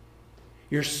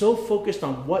 You're so focused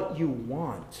on what you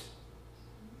want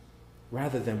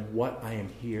rather than what I am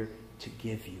here to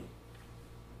give you.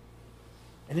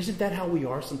 And isn't that how we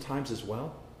are sometimes as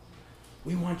well?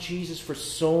 We want Jesus for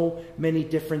so many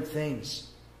different things.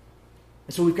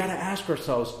 And so we've got to ask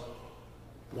ourselves,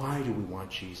 why do we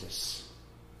want Jesus?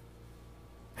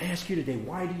 I ask you today,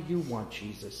 why do you want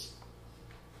Jesus?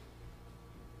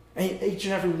 And each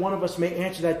and every one of us may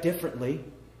answer that differently.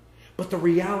 But the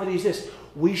reality is this.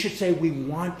 We should say we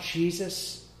want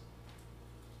Jesus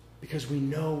because we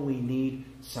know we need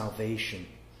salvation.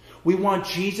 We want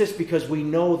Jesus because we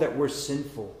know that we're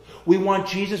sinful. We want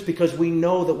Jesus because we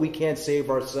know that we can't save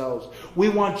ourselves. We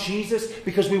want Jesus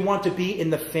because we want to be in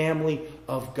the family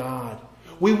of God.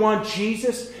 We want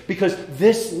Jesus because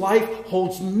this life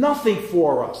holds nothing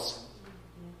for us.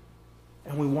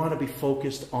 And we want to be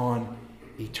focused on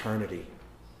eternity.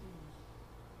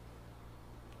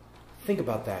 Think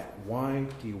about that. Why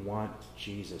do you want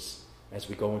Jesus as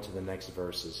we go into the next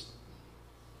verses?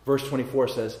 Verse 24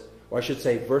 says, Or I should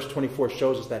say, verse 24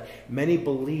 shows us that many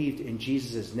believed in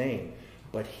Jesus' name,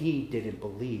 but he didn't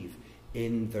believe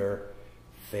in their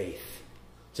faith.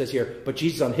 It says here, but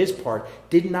Jesus on his part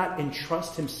did not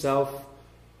entrust himself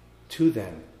to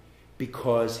them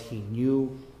because he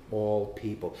knew all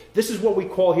people. This is what we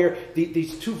call here,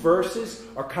 these two verses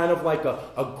are kind of like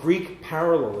a Greek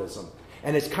parallelism.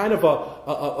 And it's kind of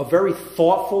a very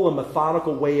thoughtful and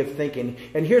methodical way of thinking.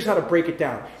 And here's how to break it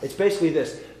down. It's basically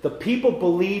this. The people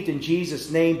believed in Jesus'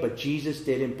 name, but Jesus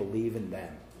didn't believe in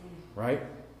them. Right?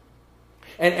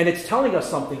 And it's telling us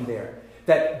something there.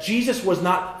 That Jesus was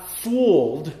not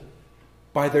fooled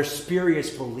by their spurious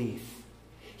belief.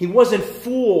 He wasn't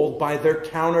fooled by their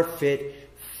counterfeit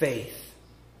faith.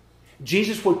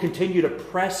 Jesus would continue to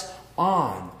press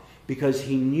on because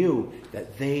he knew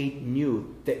that they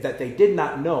did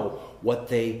not know what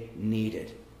they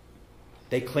needed.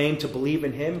 They claimed to believe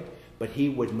in him, but he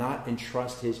would not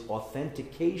entrust his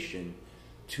authentication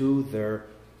to their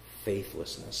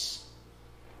faithlessness.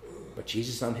 But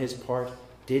Jesus, on his part,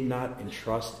 did not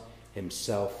entrust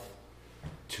himself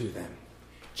to them.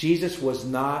 Jesus was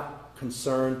not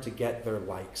concerned to get their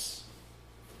likes.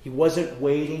 He wasn't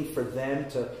waiting for them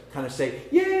to kind of say,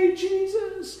 "Yay,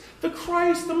 Jesus, the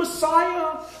Christ, the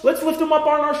Messiah. Let's lift him up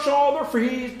on our shoulder for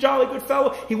he's a jolly good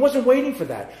fellow." He wasn't waiting for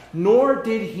that, nor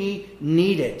did he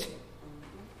need it.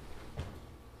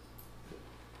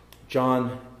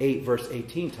 John 8, verse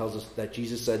 18 tells us that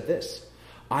Jesus said this,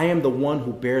 "I am the one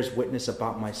who bears witness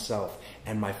about myself,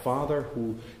 and my Father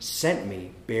who sent me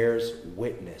bears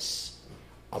witness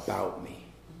about me."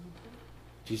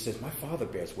 Jesus says, "My Father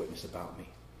bears witness about me.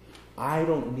 I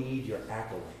don't need your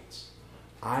accolades.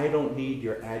 I don't need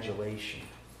your adulation,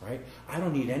 right? I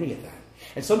don't need any of that."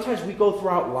 And sometimes we go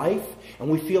throughout life and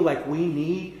we feel like we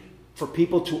need for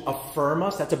people to affirm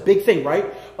us. That's a big thing,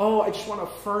 right? "Oh, I just want to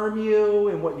affirm you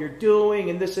and what you're doing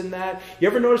and this and that." You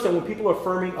ever notice that when people are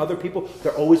affirming other people,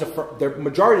 they're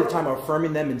majority of the time are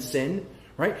affirming them in sin,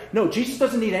 right? No, Jesus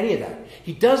doesn't need any of that.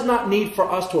 He does not need for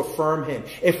us to affirm him.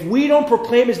 If we don't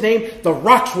proclaim his name, the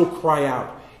rocks will cry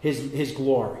out his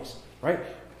glories. Right?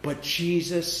 But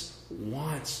Jesus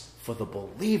wants for the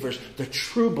believers, the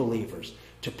true believers,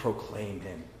 to proclaim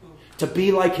him. To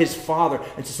be like his Father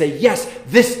and to say, "Yes,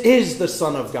 this is the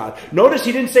Son of God." Notice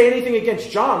he didn't say anything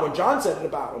against John when John said it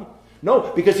about him.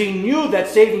 No, because he knew that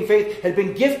saving faith had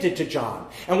been gifted to John.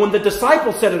 And when the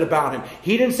disciples said it about him,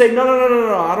 he didn't say,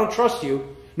 no, I don't trust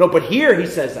you. No, but here he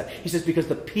says that. He says, because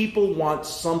the people want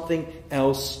something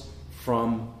else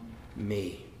from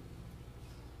me.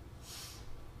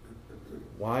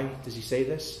 Why does he say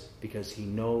this? Because he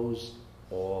knows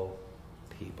all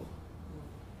people.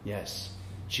 Yes,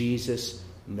 Jesus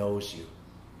knows you.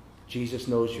 Jesus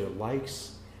knows your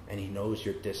likes and he knows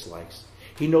your dislikes.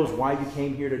 He knows why you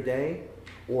came here today,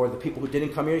 or the people who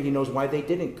didn't come here, he knows why they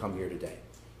didn't come here today.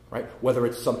 Right? Whether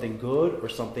it's something good or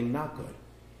something not good.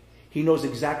 He knows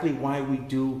exactly why we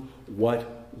do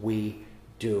what we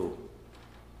do.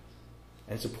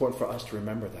 And it's important for us to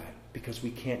remember that. Because we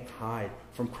can't hide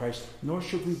from Christ, nor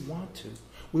should we want to.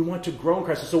 We want to grow in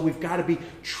Christ. So we've got to be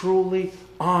truly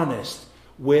honest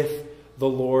with the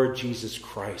Lord Jesus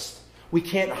Christ. We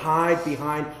can't hide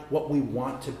behind what we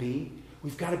want to be.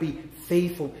 We've got to be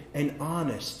faithful and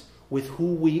honest with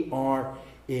who we are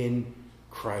in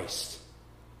Christ.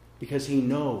 Because he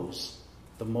knows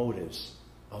the motives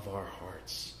of our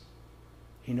hearts.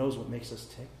 He knows what makes us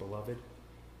tick, beloved.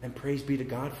 And praise be to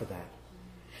God for that.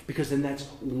 Because then that's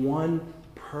one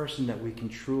person that we can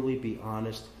truly be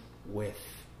honest with.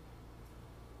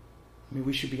 I mean,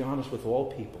 we should be honest with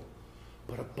all people.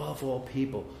 But above all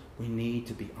people, we need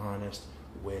to be honest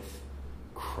with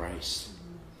Christ.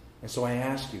 And so I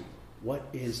ask you, what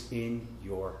is in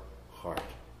your heart?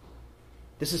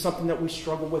 This is something that we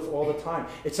struggle with all the time.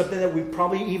 It's something that we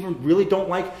probably even really don't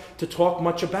like to talk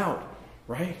much about,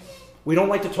 right? We don't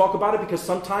like to talk about it because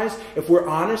sometimes, if we're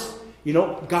honest,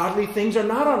 godly things are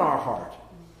not on our heart.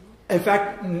 In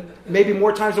fact, maybe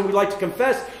more times than we like to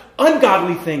confess,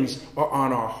 ungodly things are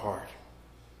on our heart.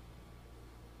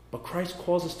 But Christ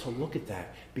calls us to look at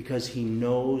that because he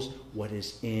knows what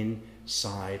is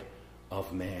inside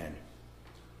of man.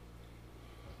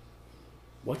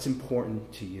 What's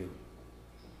important to you?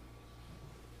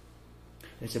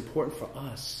 It's important for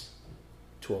us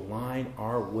to align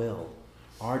our will,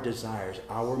 our desires,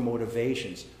 our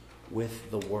motivations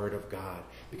with the Word of God.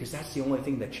 Because that's the only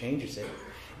thing that changes it.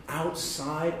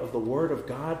 Outside of the Word of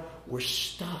God, we're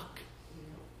stuck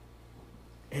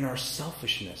in our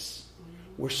selfishness.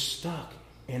 We're stuck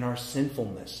in our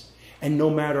sinfulness. And no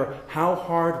matter how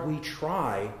hard we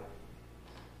try,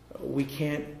 we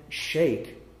can't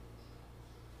shake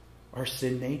our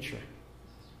sin nature.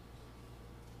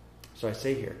 So I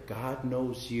say here, God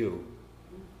knows you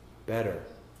better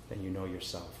than you know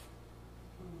yourself.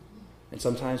 And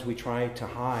sometimes we try to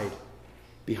hide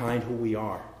behind who we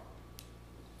are.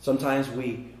 Sometimes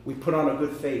we put on a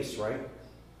good face, right?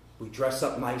 We dress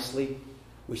up nicely.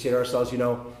 We say to ourselves,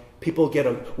 people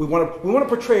we want to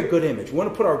portray a good image. We want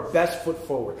to put our best foot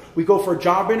forward. We go for a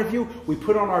job interview, we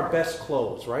put on our best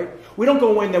clothes, right? We don't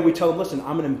go in there, we tell them, listen,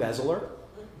 I'm an embezzler.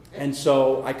 And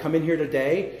so I come in here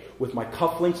today with my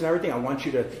cufflinks and everything. I want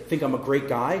you to think I'm a great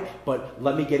guy, but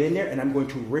let me get in there and I'm going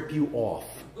to rip you off.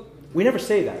 We never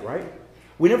say that, right?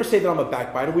 We never say that I'm a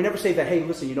backbiter. We never say that, hey,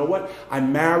 listen, you know what?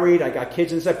 I'm married, I got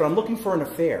kids and stuff, but I'm looking for an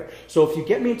affair. So if you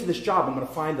get me into this job, I'm going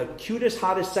to find the cutest,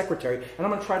 hottest secretary, and I'm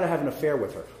going to try to have an affair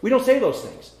with her. We don't say those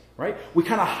things, right? We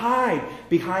kind of hide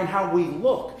behind how we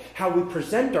look, how we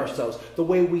present ourselves, the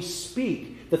way we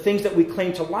speak, the things that we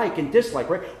claim to like and dislike,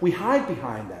 right? We hide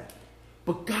behind that.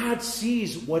 But God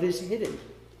sees what is hidden.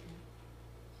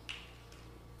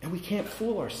 And we can't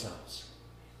fool ourselves.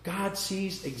 God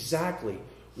sees exactly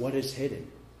what is hidden.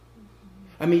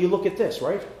 I mean, you look at this,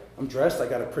 right? I'm dressed. I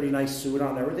got a pretty nice suit on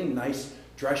and everything. Nice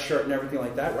dress shirt and everything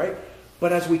like that, right?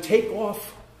 But as we take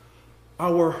off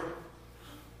our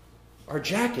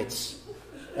jackets,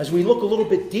 as we look a little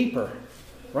bit deeper,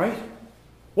 right?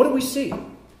 What do we see?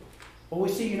 Well, we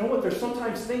see, there's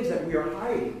sometimes things that we are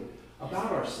hiding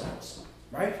about ourselves,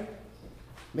 right?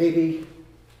 Maybe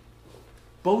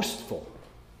boastful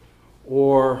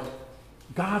or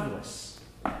godless.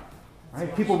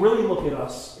 Right? People really look at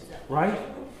us, right?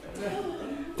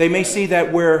 They may see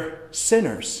that we're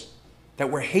sinners, that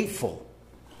we're hateful,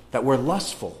 that we're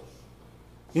lustful.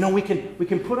 We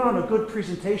can put on a good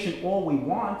presentation all we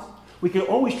want. We can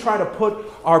always try to put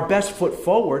our best foot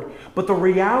forward. But the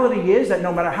reality is that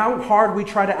no matter how hard we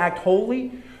try to act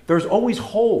holy, there's always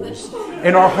holes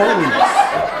in our holiness.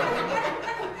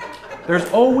 There's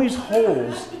always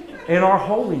holes in our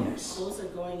holiness. Holes are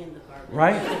going in the garbage.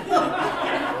 Right?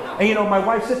 And my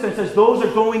wife sits there and says, those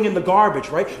are going in the garbage,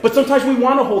 right? But sometimes we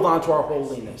want to hold on to our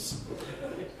holiness,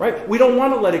 right? We don't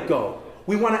want to let it go.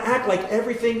 We want to act like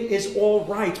everything is all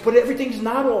right, but everything's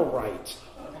not all right,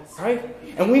 right?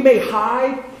 And we may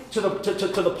hide to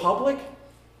the public,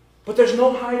 but there's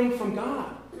no hiding from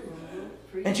God.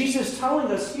 And Jesus is telling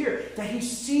us here that he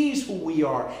sees who we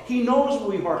are. He knows who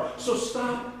we are. So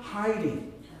stop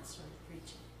hiding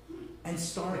and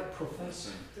start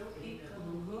professing.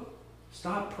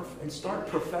 Start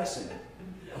professing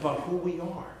about who we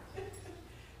are.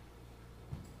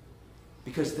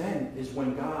 Because then is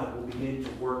when God will begin to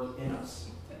work in us.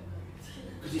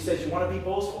 Because he says, you want to be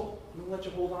boastful? I'm going to let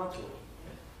you hold on to it.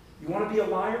 You want to be a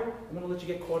liar? I'm going to let you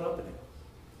get caught up in it.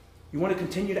 You want to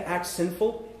continue to act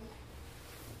sinful?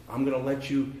 I'm going to let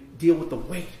you deal with the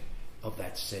weight of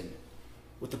that sin,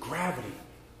 with the gravity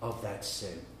of that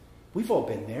sin. We've all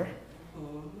been there.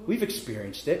 We've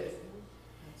experienced it.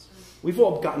 We've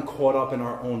all gotten caught up in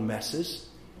our own messes.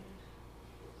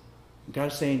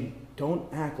 God is saying,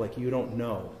 don't act like you don't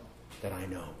know that I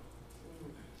know.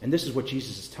 And this is what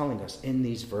Jesus is telling us in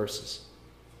these verses.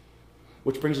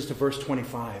 Which brings us to verse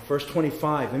 25.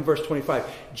 In verse 25,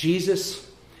 Jesus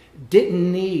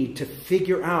didn't need to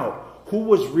figure out who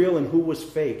was real and who was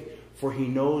fake, for he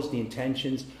knows the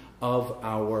intentions of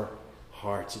our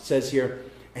hearts. It says here,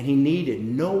 and he needed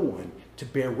no one to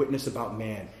bear witness about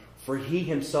man, for he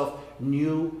himself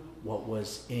knew what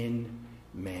was in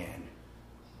man.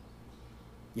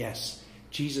 Yes,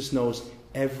 Jesus knows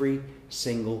every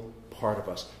single part of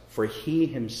us, for he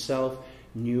himself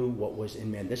knew what was in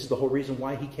man. This is the whole reason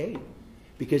why he came,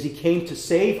 because he came to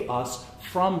save us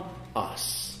from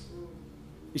us.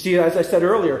 You see, as I said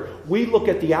earlier, we look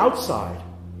at the outside,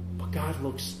 but God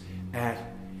looks at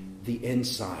the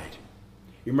inside.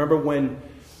 You remember when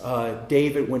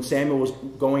when Samuel was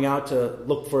going out to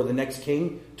look for the next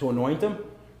king to anoint him,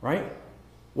 right?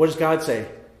 What does God say?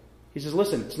 He says,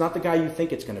 listen, it's not the guy you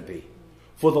think it's going to be.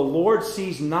 For the Lord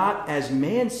sees not as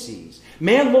man sees.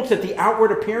 Man looks at the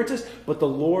outward appearances, but the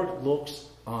Lord looks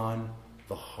on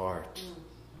the heart.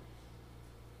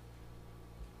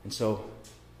 And so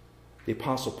the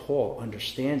Apostle Paul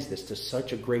understands this to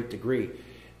such a great degree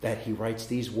that he writes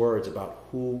these words about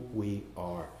who we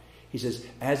are. He says,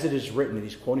 as it is written, and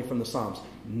he's quoting from the Psalms,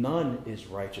 none is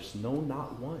righteous, no,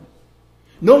 not one.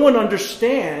 No one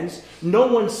understands, no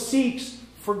one seeks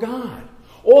for God.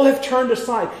 All have turned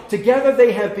aside. Together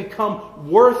they have become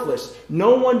worthless.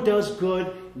 No one does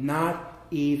good, not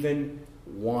even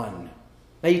one.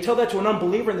 Now you tell that to an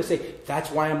unbeliever and they say, that's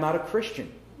why I'm not a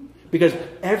Christian. Because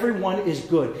everyone is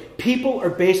good. People are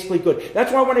basically good.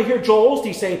 That's why when I hear Joel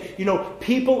Osteen saying,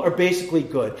 people are basically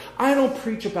good. I don't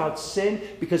preach about sin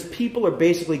because people are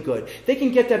basically good. They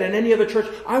can get that in any other church.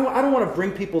 I don't want to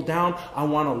bring people down. I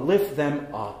want to lift them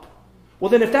up. Well,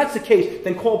 then if that's the case,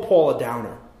 then call Paul a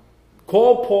downer.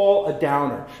 Call Paul a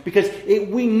downer. Because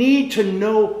we need to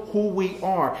know who we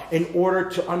are in order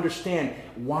to understand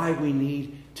why we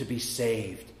need to be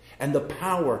saved. And the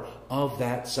power of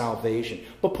that salvation.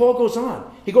 But Paul goes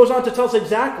on. He goes on to tell us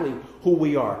exactly who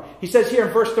we are. He says here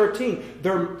in verse 13,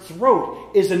 their throat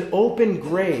is an open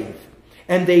grave,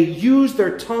 and they use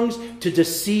their tongues to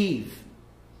deceive.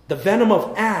 The venom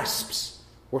of asps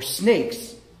or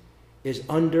snakes is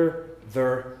under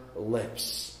their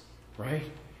lips. Right?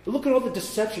 Look at all the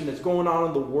deception that's going on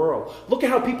in the world. Look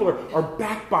at how people are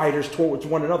backbiters towards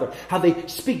one another. How they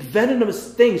speak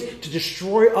venomous things to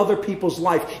destroy other people's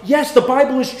life. Yes, the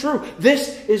Bible is true.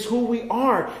 This is who we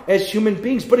are as human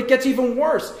beings. But it gets even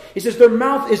worse. He says their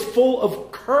mouth is full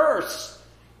of curses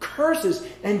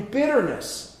and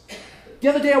bitterness. The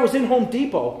other day I was in Home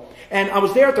Depot and I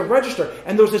was there at the register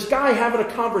and there was this guy having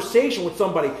a conversation with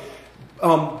somebody.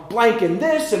 Blanking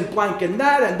this and blanking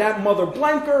that and that mother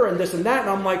blanker and this and that. And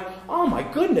I'm like, oh my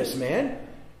goodness, man.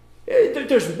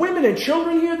 There's women and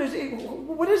children here.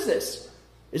 What is this?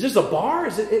 Is this a bar?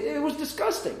 It was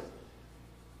disgusting.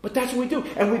 But that's what we do.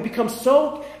 And we become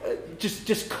so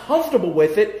just comfortable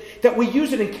with it that we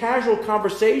use it in casual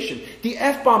conversation. The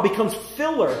F-bomb becomes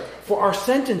filler for our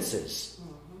sentences.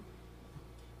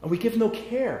 And we give no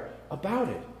care about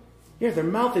it. Yeah, their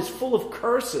mouth is full of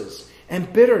curses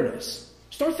and bitterness.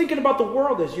 Start thinking about the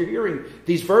world as you're hearing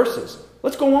these verses.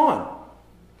 Let's go on.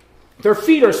 Their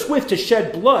feet are swift to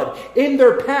shed blood. In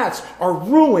their paths are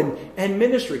ruin and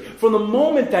ministry. From the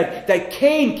moment that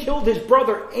Cain killed his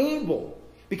brother Abel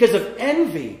because of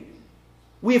envy,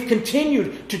 we have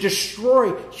continued to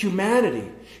destroy humanity.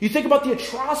 You think about the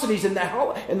atrocities in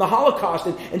the Holocaust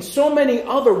and so many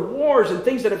other wars and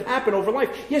things that have happened over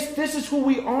life. Yes, this is who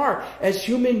we are as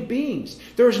human beings.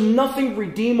 There is nothing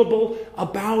redeemable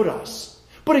about us.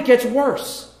 But it gets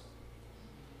worse.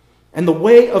 And the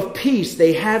way of peace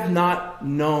they have not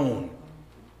known.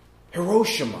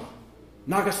 Hiroshima,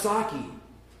 Nagasaki,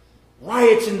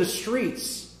 riots in the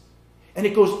streets. And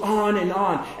it goes on.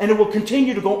 And it will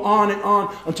continue to go on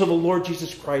until the Lord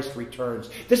Jesus Christ returns.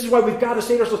 This is why we've got to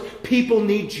say to ourselves, people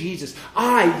need Jesus.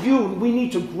 We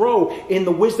need to grow in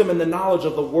the wisdom and the knowledge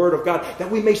of the Word of God, that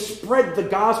we may spread the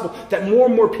gospel, that more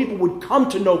and more people would come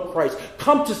to know Christ,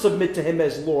 come to submit to Him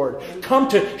as Lord, come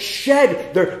to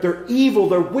shed their evil,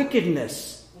 their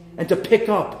wickedness, and to pick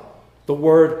up the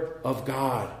Word of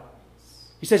God.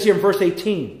 He says here in verse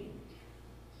 18,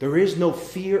 there is no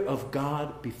fear of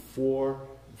God before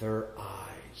their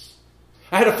eyes.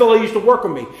 I had a fellow who used to work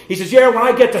with me. He says, when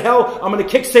I get to hell, I'm going to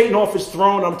kick Satan off his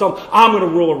throne. I'm telling him, I'm going to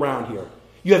rule around here.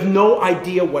 You have no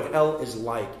idea what hell is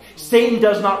like. Satan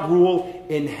does not rule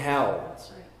in hell.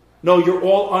 No, you're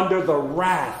all under the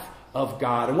wrath of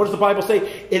God. And what does the Bible say?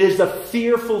 It is a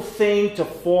fearful thing to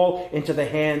fall into the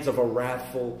hands of a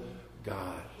wrathful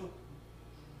God.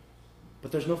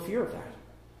 But there's no fear of that.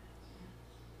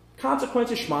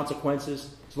 Consequences, schmonsequences,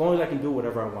 as long as I can do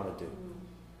whatever I want to do.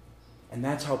 And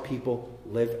that's how people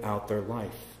live out their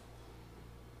life.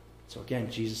 So again,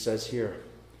 Jesus says here,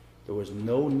 there was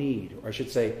no need, or I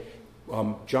should say,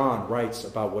 John writes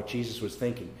about what Jesus was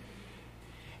thinking.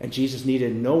 And Jesus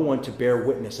needed no one to bear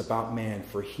witness about man,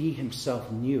 for he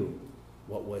himself knew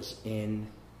what was in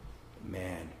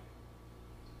man.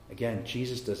 Again,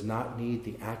 Jesus does not need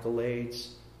the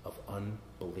accolades of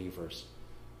unbelievers.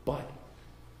 But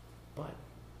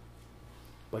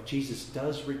Jesus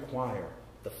does require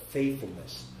the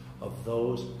faithfulness of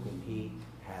those whom He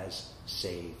has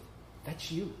saved.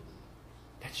 That's you.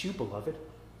 That's you, beloved.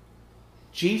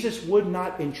 Jesus would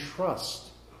not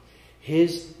entrust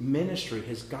His ministry,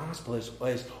 His gospel,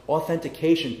 His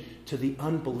authentication to the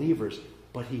unbelievers,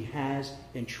 but He has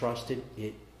entrusted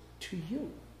it to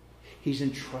you. He's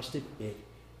entrusted it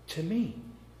to me.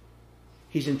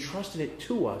 He's entrusted it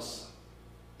to us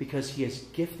because He has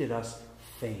gifted us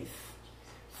faith.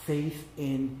 Faith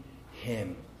in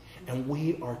Him. And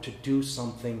we are to do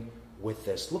something with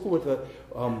this. Look at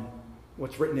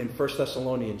what's written in 1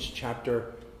 Thessalonians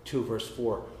chapter 2, verse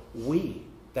 4. We,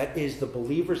 that is the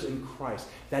believers in Christ,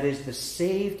 that is the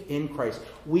saved in Christ,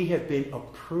 we have been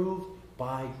approved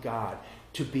by God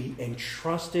to be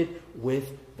entrusted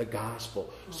with the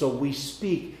gospel. So we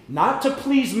speak not to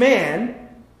please man,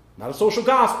 not a social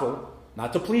gospel,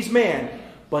 not to please man,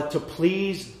 but to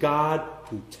please God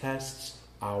who tests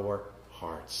our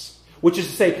hearts. Which is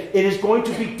to say, it is going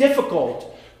to be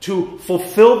difficult to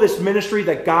fulfill this ministry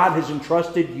that God has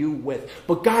entrusted you with.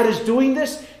 But God is doing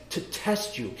this to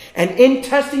test you. And in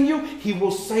testing you, He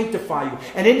will sanctify you.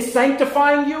 And in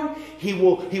sanctifying you, He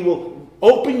will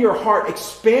open your heart,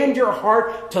 expand your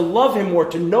heart to love Him more,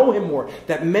 to know Him more,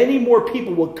 that many more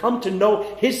people will come to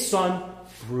know His Son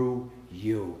through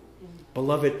you.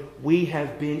 Beloved, we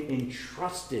have been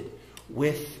entrusted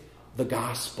with the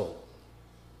gospel.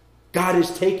 God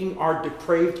is taking our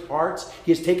depraved hearts.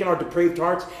 He has taken our depraved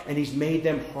hearts and He's made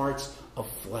them hearts of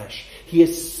flesh. He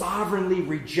has sovereignly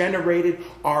regenerated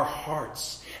our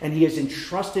hearts. And He has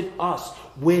entrusted us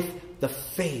with the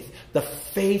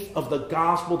faith of the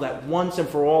gospel that once and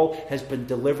for all has been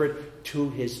delivered to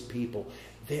His people.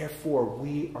 Therefore,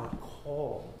 we are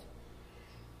called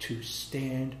to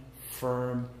stand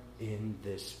firm in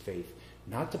this faith.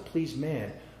 Not to please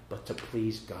man, but to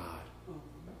please God.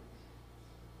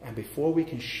 And before we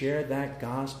can share that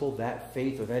gospel, that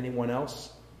faith with anyone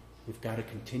else, we've got to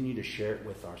continue to share it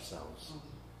with ourselves.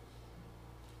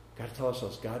 We've got to tell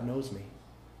ourselves, God knows me.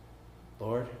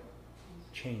 Lord,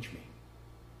 change me.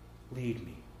 Lead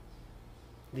me.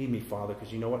 Lead me, Father,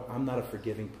 because you know what? I'm not a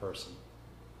forgiving person.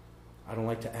 I don't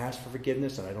like to ask for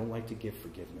forgiveness, and I don't like to give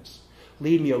forgiveness.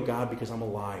 Lead me, O God, because I'm a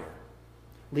liar.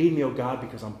 Lead me, O God,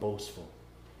 because I'm boastful.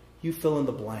 You fill in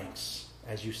the blanks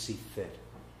as you see fit,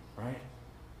 right?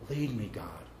 Lead me, God,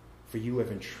 for you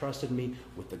have entrusted me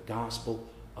with the gospel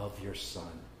of your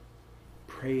Son.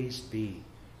 Praise be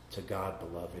to God,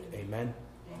 beloved. Amen?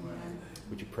 Amen.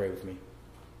 Would you pray with me?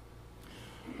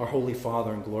 Our Holy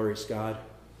Father and glorious God,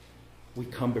 we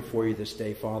come before you this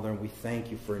day, Father, and we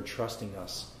thank you for entrusting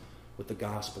us with the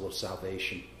gospel of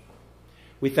salvation.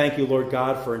 We thank you, Lord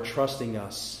God, for entrusting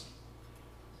us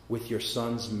with your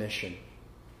Son's mission.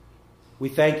 We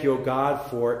thank you, O God,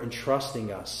 for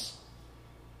entrusting us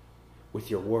with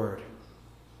your word.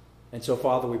 And so,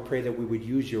 Father, we pray that we would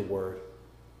use your word.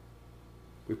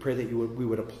 We pray that we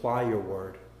would apply your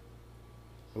word.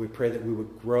 And we pray that we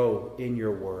would grow in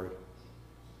your word,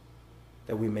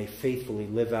 that we may faithfully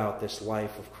live out this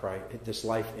life of Christ, this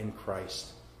life in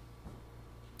Christ.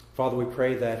 Father, we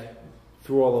pray that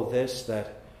through all of this,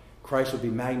 that Christ would be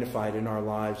magnified in our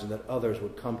lives and that others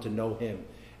would come to know him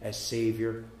as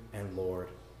Savior and Lord.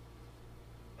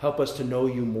 Help us to know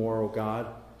you more, O God,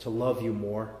 to love you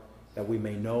more, that we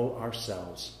may know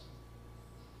ourselves.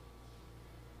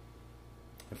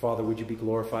 And Father, would you be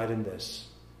glorified in this?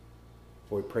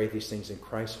 For we pray these things in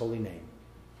Christ's holy name.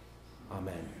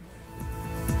 Amen.